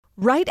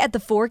Right at the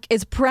Fork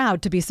is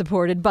proud to be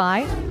supported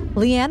by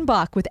Leanne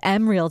Bach with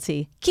M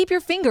Realty. Keep your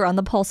finger on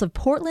the pulse of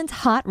Portland's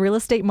hot real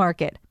estate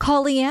market.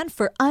 Call Leanne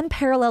for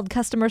unparalleled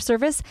customer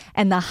service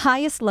and the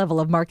highest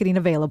level of marketing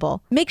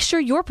available. Make sure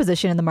your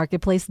position in the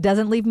marketplace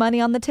doesn't leave money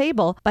on the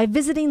table by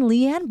visiting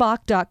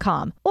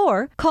leannebach.com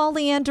or call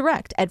Leanne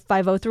direct at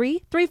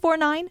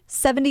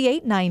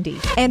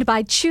 503-349-7890. And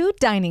by Chew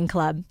Dining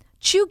Club.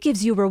 Chew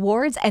gives you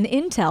rewards and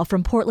intel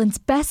from Portland's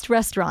best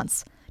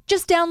restaurants.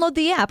 Just download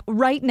the app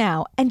right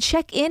now and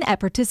check in at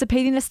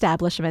participating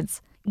establishments.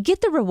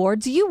 Get the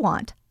rewards you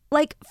want,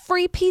 like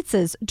free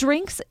pizzas,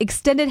 drinks,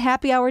 extended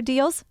happy hour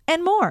deals,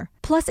 and more.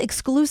 Plus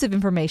exclusive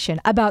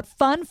information about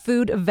fun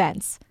food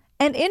events.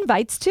 And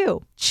invites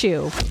too.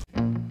 Chew.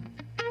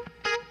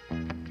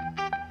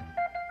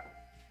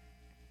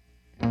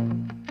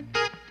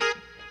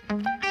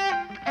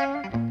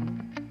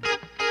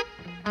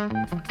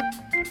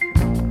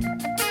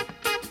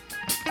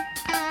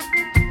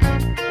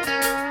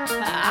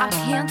 I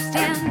can't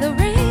stand the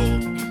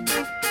rain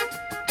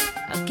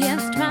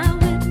against my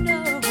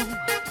window,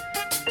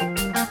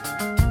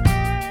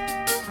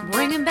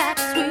 bringing back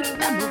sweet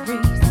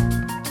memories.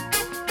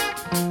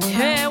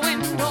 Hey,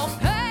 window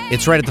pane.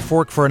 It's Right at the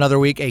Fork for another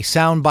week, a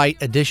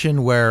Soundbite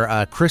edition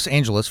where Chris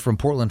Angelis from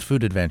Portland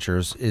Food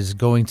Adventures is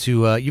going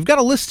to, you've got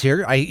a list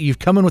here. You've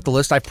come in with the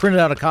list. I've printed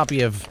out a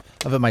copy of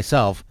it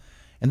myself.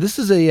 And this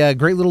is a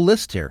great little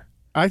list here.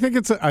 I think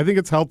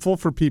it's helpful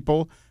for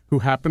people who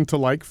happen to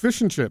like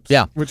fish and chips.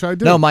 Yeah, which I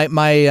do. No, my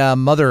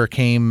mother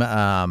came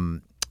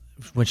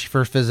when she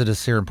first visited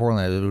us here in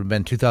Portland. It would have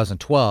been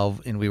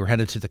 2012, and we were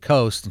headed to the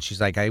coast. And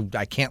she's like,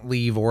 "I can't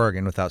leave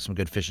Oregon without some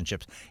good fish and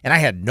chips." And I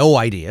had no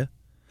idea,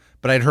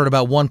 but I'd heard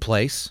about one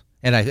place,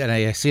 and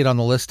I see it on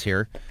the list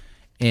here.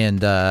 And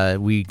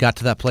we got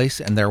to that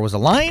place, and there was a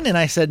line, and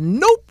I said,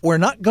 "Nope, we're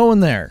not going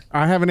there."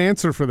 I have an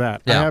answer for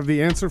that. Yeah. I have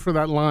the answer for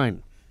that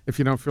line. If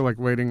you don't feel like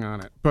waiting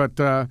on it,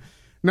 but.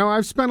 No,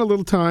 I've spent a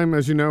little time,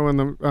 as you know, on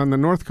the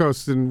North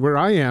Coast, and where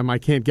I am, I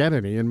can't get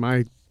any in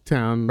my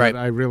town. Right. That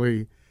I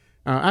really,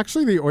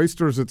 actually, the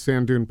oysters at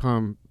Sand Dune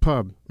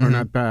Pub are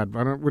not bad.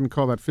 I wouldn't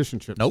call that fish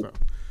and chips. Nope.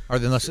 Though. Or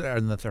unless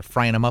they're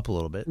frying them up a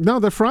little bit.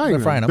 No, they're frying.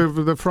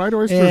 them. The fried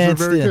oysters are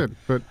very good,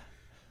 but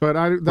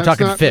that's we're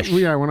talking not, fish.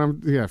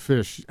 Yeah,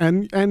 fish,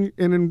 and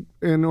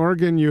in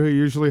Oregon, you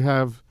usually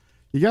have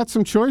you got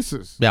some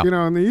choices. Yeah.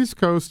 On the East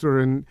Coast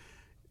or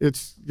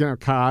it's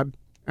cod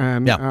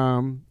and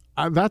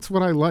that's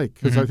what I like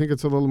because I think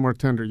it's a little more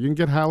tender. You can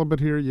get halibut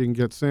here, you can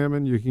get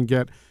salmon, you can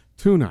get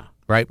tuna,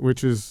 right?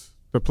 Which is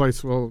the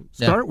place we'll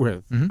start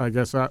with, I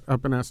guess,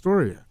 up in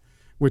Astoria,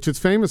 which it's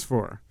famous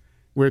for.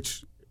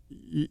 Which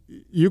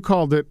you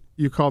called it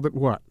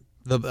what?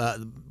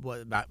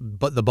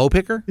 The bow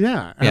picker?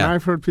 Yeah, and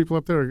I've heard people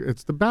up there.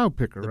 It's the bow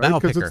picker,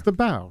 right? Because it's the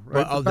bow,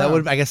 right?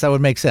 Well, I guess that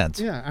would make sense.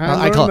 Yeah,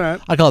 I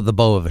call it the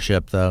bow of a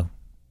ship, though.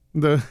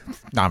 No,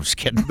 I'm just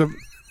kidding.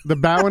 The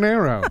bow and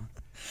arrow.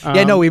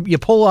 You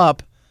pull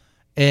up,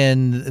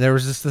 and there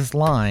was this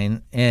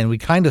line, and we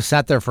kind of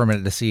sat there for a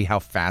minute to see how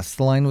fast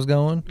the line was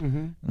going.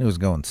 And it was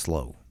going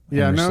slow.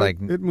 Yeah,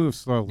 it moves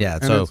slowly. Yeah,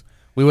 so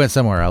we went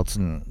somewhere else,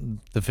 and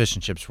the fish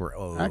and chips were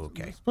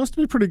okay. It's supposed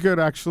to be pretty good,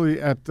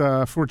 actually, at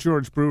Fort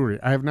George Brewery.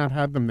 I have not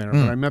had them there,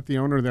 but I met the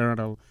owner there at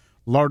a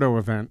Lardo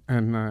event,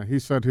 and he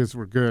said his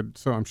were good,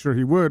 so I'm sure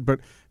he would.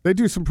 But they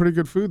do some pretty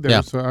good food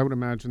there, so I would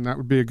imagine that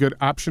would be a good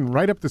option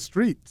right up the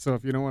street. So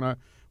if you don't want to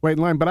wait in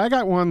line. But I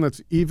got one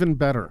that's even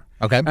better.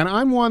 Okay. And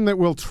I'm one that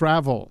will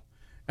travel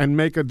and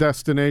make a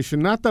destination.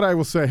 Not that I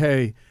will say,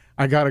 hey,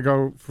 I got to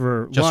go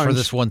for just lunch. For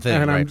this one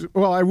thing, right?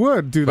 I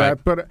would do right.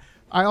 that, but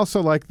I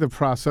also like the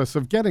process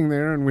of getting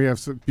there, and we have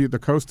the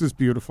coast is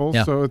beautiful,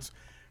 so it's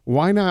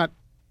why not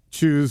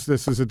choose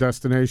this as a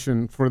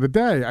destination for the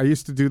day? I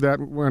used to do that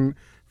when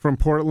from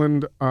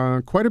Portland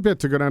quite a bit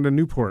to go down to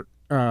Newport,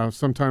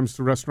 sometimes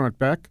to Restaurant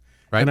Beck.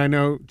 Right. And I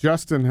know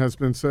Justin has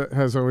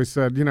always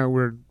said,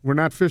 we're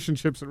not fish and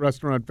chips at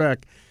Restaurant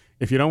Beck.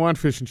 If you don't want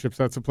fish and chips,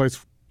 that's a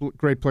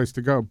great place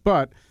to go.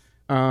 But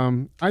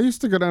I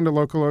used to go down to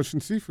Local Ocean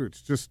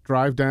Seafoods, just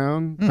drive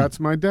down. That's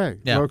my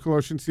day. Yeah. Local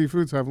Ocean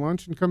Seafoods, have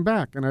lunch, and come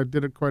back. And I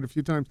did it quite a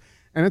few times.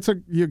 And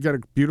you get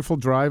a beautiful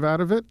drive out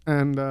of it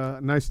and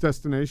a nice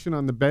destination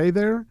on the bay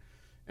there.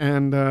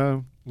 And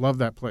love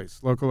that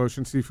place. Local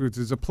Ocean Seafoods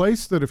is a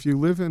place that if you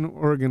live in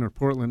Oregon or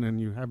Portland and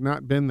you have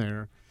not been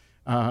there,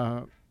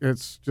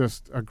 it's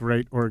just a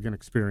great Oregon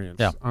experience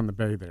on the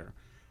bay there.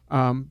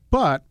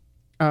 But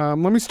let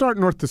me start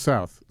north to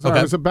south. So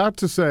I was about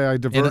to say I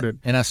diverted.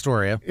 In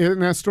Astoria.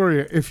 In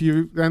Astoria.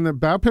 And the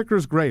bow picker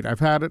is great. I've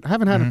had it.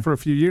 Haven't had it for a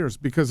few years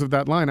because of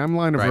that line. I'm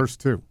line averse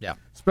too. Yeah.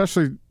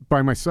 Especially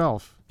by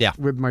myself. Yeah.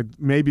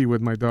 Maybe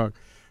with my dog.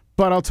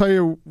 But I'll tell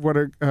you what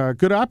a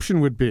good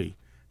option would be.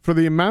 For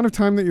the amount of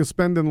time that you'll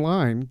spend in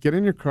line, get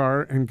in your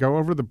car and go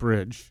over the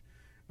bridge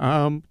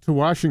to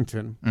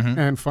Washington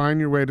and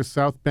find your way to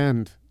South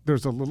Bend.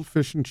 There's a little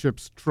fish and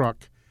chips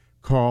truck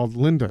called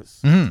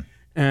Linda's.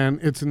 And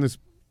it's in this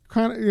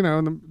kind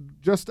of,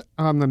 just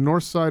on the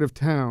north side of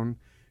town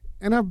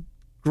in a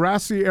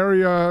grassy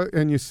area,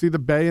 and you see the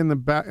bay in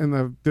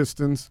the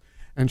distance,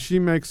 and she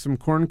makes some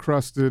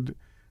corn-crusted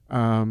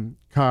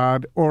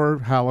cod or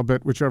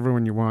halibut, whichever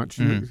one you want.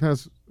 She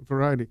has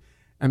variety.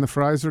 And the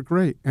fries are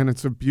great, and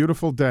it's a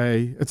beautiful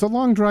day. It's a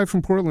long drive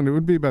from Portland. It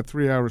would be about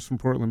 3 hours from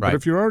Portland. Right. But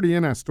if you're already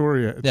in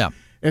Astoria,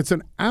 it's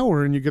an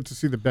hour, and you get to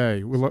see the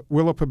bay,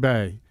 Willapa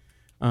Bay.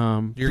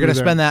 You're going to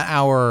spend that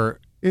hour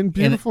in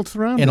beautiful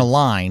surroundings. In a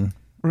line.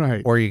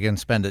 Right. Or you can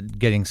spend it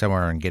getting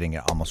somewhere and getting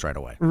it almost right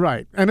away.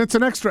 Right. And it's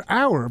an extra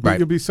hour, but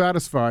you'll be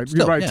satisfied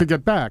to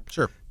get back.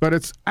 Sure. But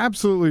it's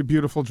absolutely a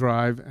beautiful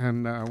drive,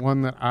 and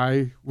one that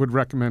I would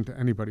recommend to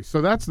anybody.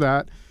 So that's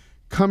that.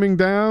 Coming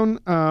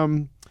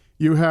down,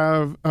 you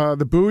have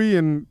the Bowie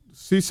in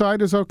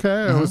Seaside is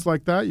okay. I always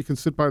like that. You can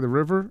sit by the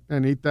river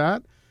and eat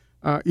that.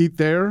 Eat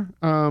there.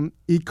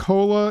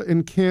 E-Cola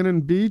in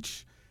Cannon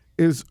Beach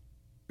is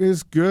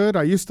good.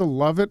 I used to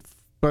love it,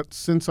 but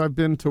since I've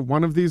been to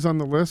one of these on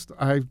the list,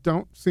 I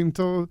don't seem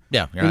to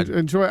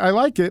enjoy. I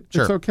like it.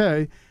 Sure. It's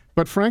okay.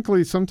 But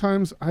frankly,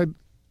 sometimes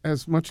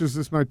as much as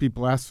this might be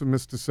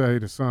blasphemous to say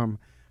to some,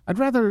 I'd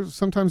rather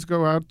sometimes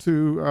go out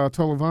to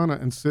Tolovana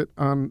and sit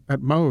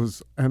at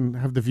Moe's and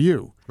have the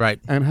view. Right.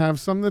 And have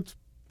some that's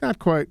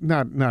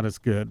not as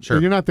good. Sure.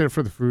 You're not there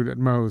for the food at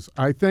Moe's.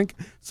 I think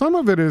some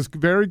of it is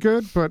very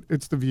good, but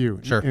it's the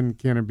view in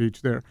Cannon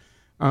Beach there.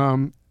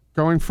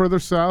 Going further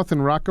south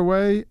in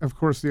Rockaway, of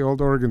course, the Old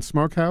Oregon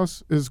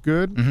Smokehouse is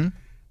good. Mm-hmm.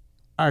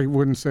 I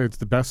wouldn't say it's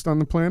the best on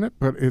the planet,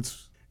 but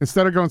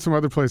instead of going some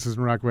other places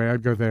in Rockaway,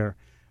 I'd go there.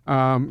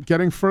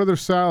 Getting further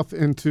south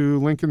into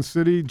Lincoln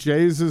City,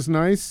 Jay's is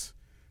nice.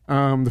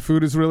 The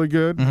food is really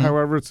good. Mm-hmm.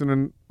 However, it's in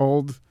an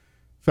old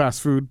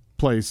fast food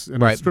place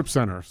in a strip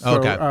center.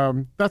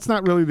 So that's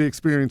not really the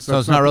experience. So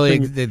it's not really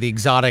the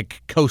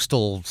exotic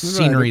coastal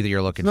scenery that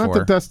you're looking for. It's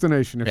not the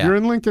destination. If you're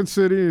in Lincoln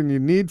City and you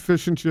need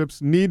fish and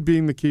chips, need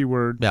being the key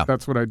word,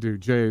 that's what I do,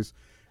 Jay's.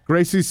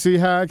 Gracie's Sea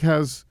Hag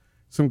has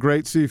some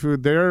great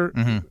seafood there.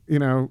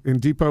 Mm-hmm. In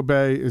Depot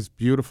Bay is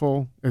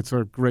beautiful. It's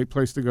a great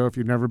place to go if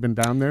you've never been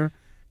down there.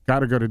 Got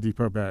to go to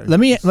Depot Bay. Let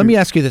me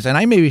ask you this, and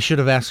I maybe should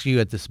have asked you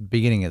at this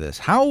beginning of this.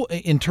 How,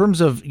 in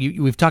terms of,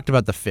 we've talked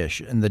about the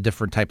fish and the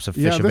different types of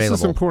fish available. Yeah, this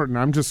is important.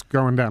 I'm just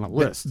going down a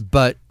list.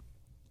 But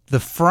the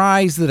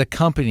fries that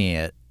accompany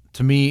it,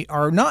 to me,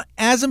 are not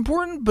as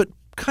important, but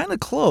kind of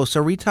close.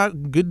 Are we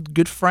talking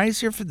good fries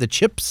here for the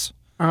chips?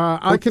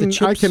 I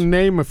can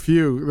name a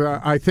few.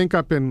 I think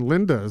up in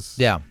Linda's.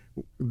 Yeah.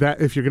 That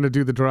if you're going to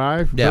do the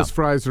drive, those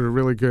fries are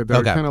really good.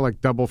 They're kind of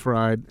like double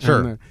fried.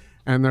 Sure.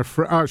 And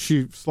they're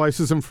she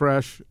slices them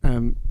fresh,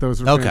 and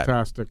those are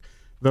fantastic.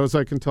 Those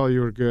I can tell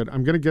you are good.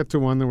 I'm going to get to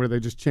one where they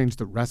just changed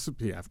the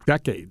recipe after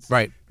decades.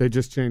 Right. They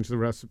just changed the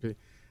recipe,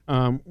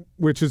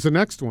 which is the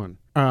next one.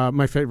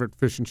 My favorite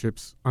fish and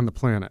chips on the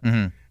planet.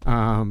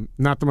 Mm-hmm.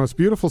 Not the most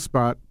beautiful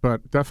spot,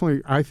 but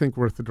definitely I think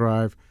worth the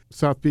drive.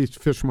 South Beach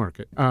Fish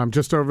Market,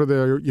 just over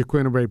the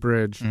Yaquina Bay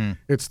Bridge. Mm-hmm.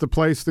 It's the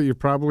place that you've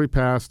probably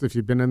passed if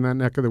you've been in that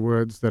neck of the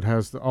woods that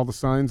has all the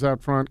signs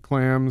out front,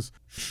 clams,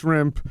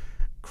 shrimp,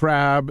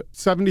 crab,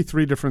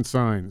 73 different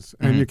signs.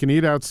 And you can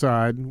eat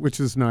outside, which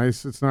is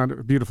nice. It's not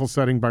a beautiful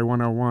setting by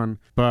 101,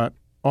 but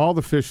all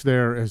the fish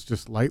there is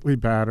just lightly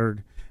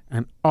battered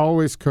and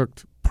always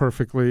cooked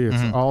perfectly.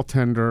 It's all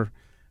tender.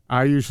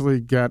 I usually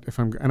get,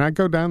 and I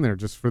go down there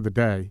just for the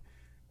day,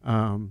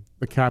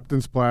 the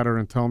captain's platter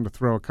and tell them to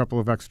throw a couple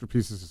of extra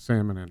pieces of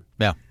salmon in.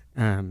 Yeah.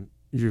 And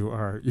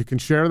you can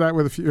share that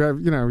with a few,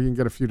 you can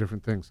get a few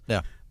different things.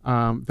 Yeah.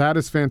 That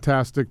is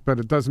fantastic, but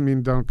it doesn't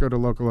mean don't go to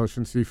Local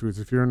Ocean Seafoods.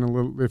 If you're in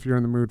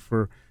the mood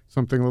for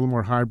something a little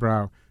more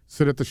highbrow,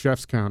 sit at the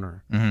chef's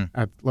counter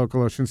at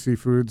Local Ocean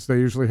Seafoods. They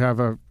usually have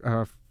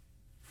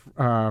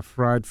a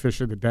fried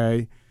fish of the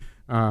day,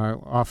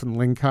 often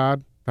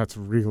lingcod. That's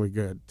really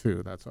good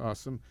too. That's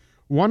awesome.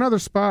 One other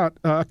spot,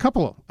 a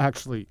couple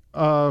actually,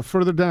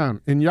 further down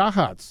in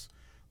Yachats,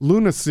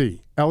 Luna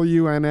Sea,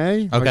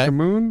 Luna, like the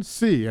moon,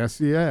 Sea,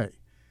 S-E-A.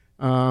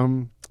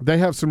 They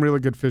have some really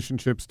good fish and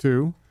chips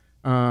too.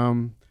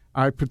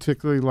 I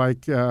particularly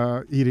like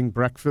eating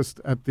breakfast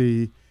at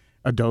the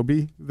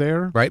Adobe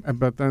there, right?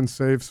 But then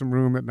save some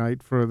room at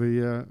night for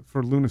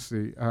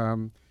Lunacy.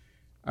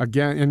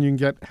 Again, and you can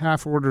get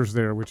half orders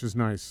there, which is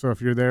nice. So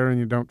if you're there and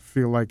you don't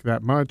feel like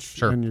that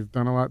much, and you've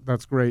done a lot,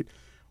 that's great.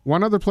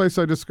 One other place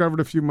I discovered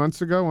a few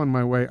months ago on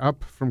my way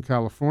up from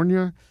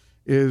California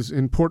is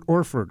in Port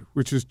Orford,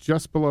 which is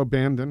just below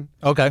Bandon.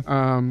 Okay.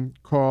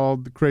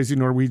 Called the Crazy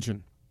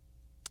Norwegian.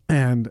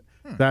 And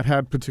that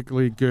had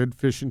particularly good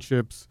fish and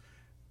chips,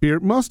 beer.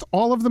 Most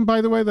all of them,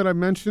 by the way, that I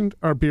mentioned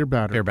are beer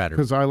batter. Beer batter.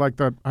 Because I like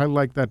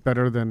that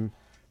better than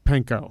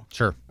panko.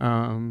 Sure.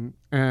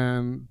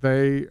 And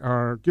they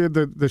are good.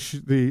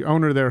 The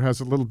owner there has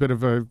a little bit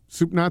of a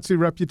soup Nazi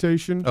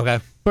reputation. Okay.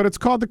 But it's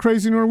called the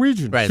Crazy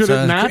Norwegian. Right. Should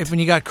it not? When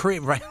you got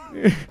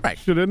right.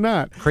 Should it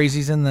not?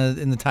 Crazy's in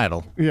the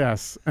title.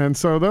 Yes. And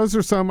so those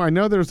are some. I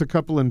know there's a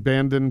couple in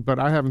Bandon, but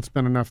I haven't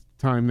spent enough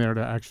time there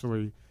to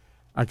actually.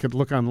 I could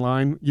look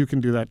online. You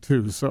can do that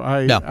too. So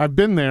I've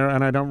been there,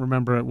 and I don't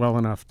remember it well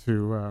enough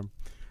to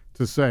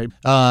say.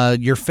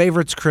 Your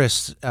favorites,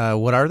 Chris,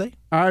 what are they?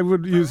 I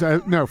would use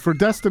for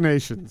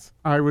destinations.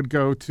 I would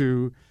go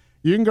to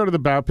You can go to the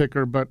Bow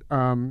Picker, but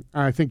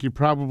I think you've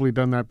probably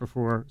done that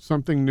before.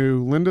 Something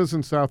new. Linda's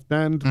in South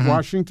Bend,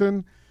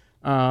 Washington,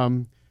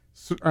 and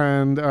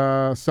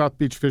South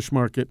Beach Fish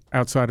Market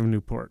outside of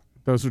Newport.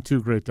 Those are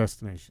 2 great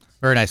destinations.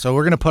 Very nice. So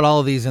we're going to put all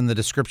of these in the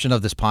description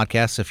of this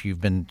podcast. If you've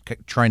been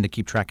trying to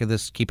keep track of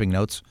this, keeping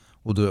notes,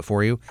 we'll do it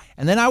for you.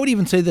 And then I would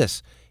even say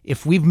this.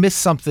 If we've missed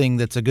something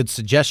that's a good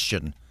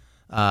suggestion,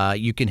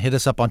 you can hit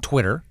us up on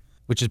Twitter,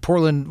 which is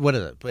Portland, what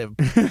is it?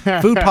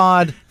 Food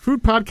Pod.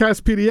 Food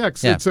Podcast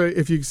PDX. Yeah. It's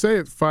if you say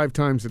it 5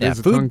 times, it is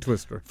a tongue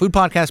twister. Food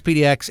Podcast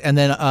PDX. And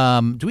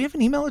then do we have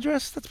an email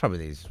address? That's probably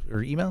these.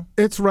 Or email?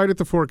 It's right at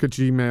the fork at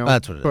Gmail.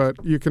 That's what it is. But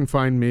you can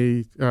find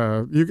me.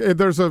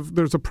 There's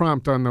a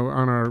prompt on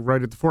our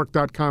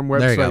rightatthefork.com website.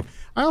 There you go.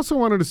 I also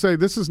wanted to say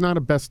this is not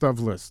a best of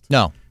list.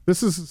 No.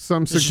 This is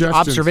some This is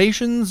suggestions.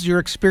 observations, your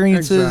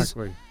experiences.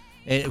 Exactly.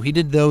 We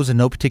did those in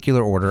no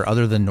particular order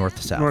other than north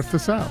to south. North to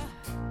south.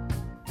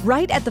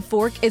 Right at the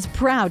Fork is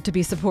proud to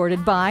be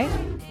supported by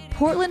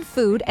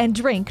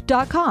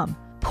PortlandFoodAndDrink.com,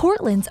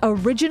 Portland's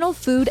original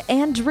food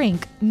and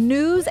drink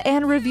news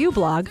and review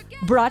blog,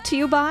 brought to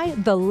you by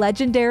the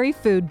legendary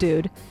Food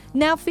Dude,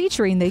 now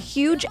featuring the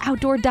huge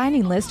outdoor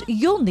dining list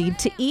you'll need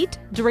to eat,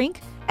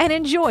 drink, and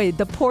enjoy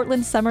the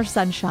Portland summer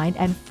sunshine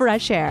and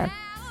fresh air.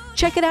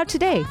 Check it out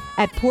today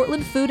at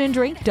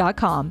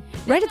PortlandFoodAndDrink.com.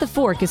 Right at the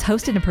Fork is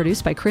hosted and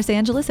produced by Chris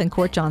Angeles and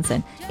Court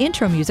Johnson.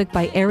 Intro music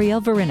by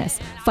Ariel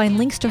Verinis. Find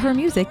links to her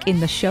music in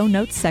the show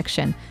notes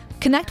section.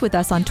 Connect with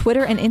us on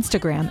Twitter and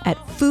Instagram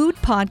at Food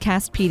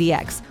Podcast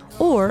PDX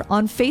or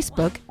on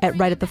Facebook at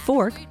Right at the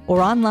Fork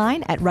or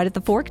online at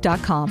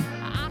rightatthefork.com.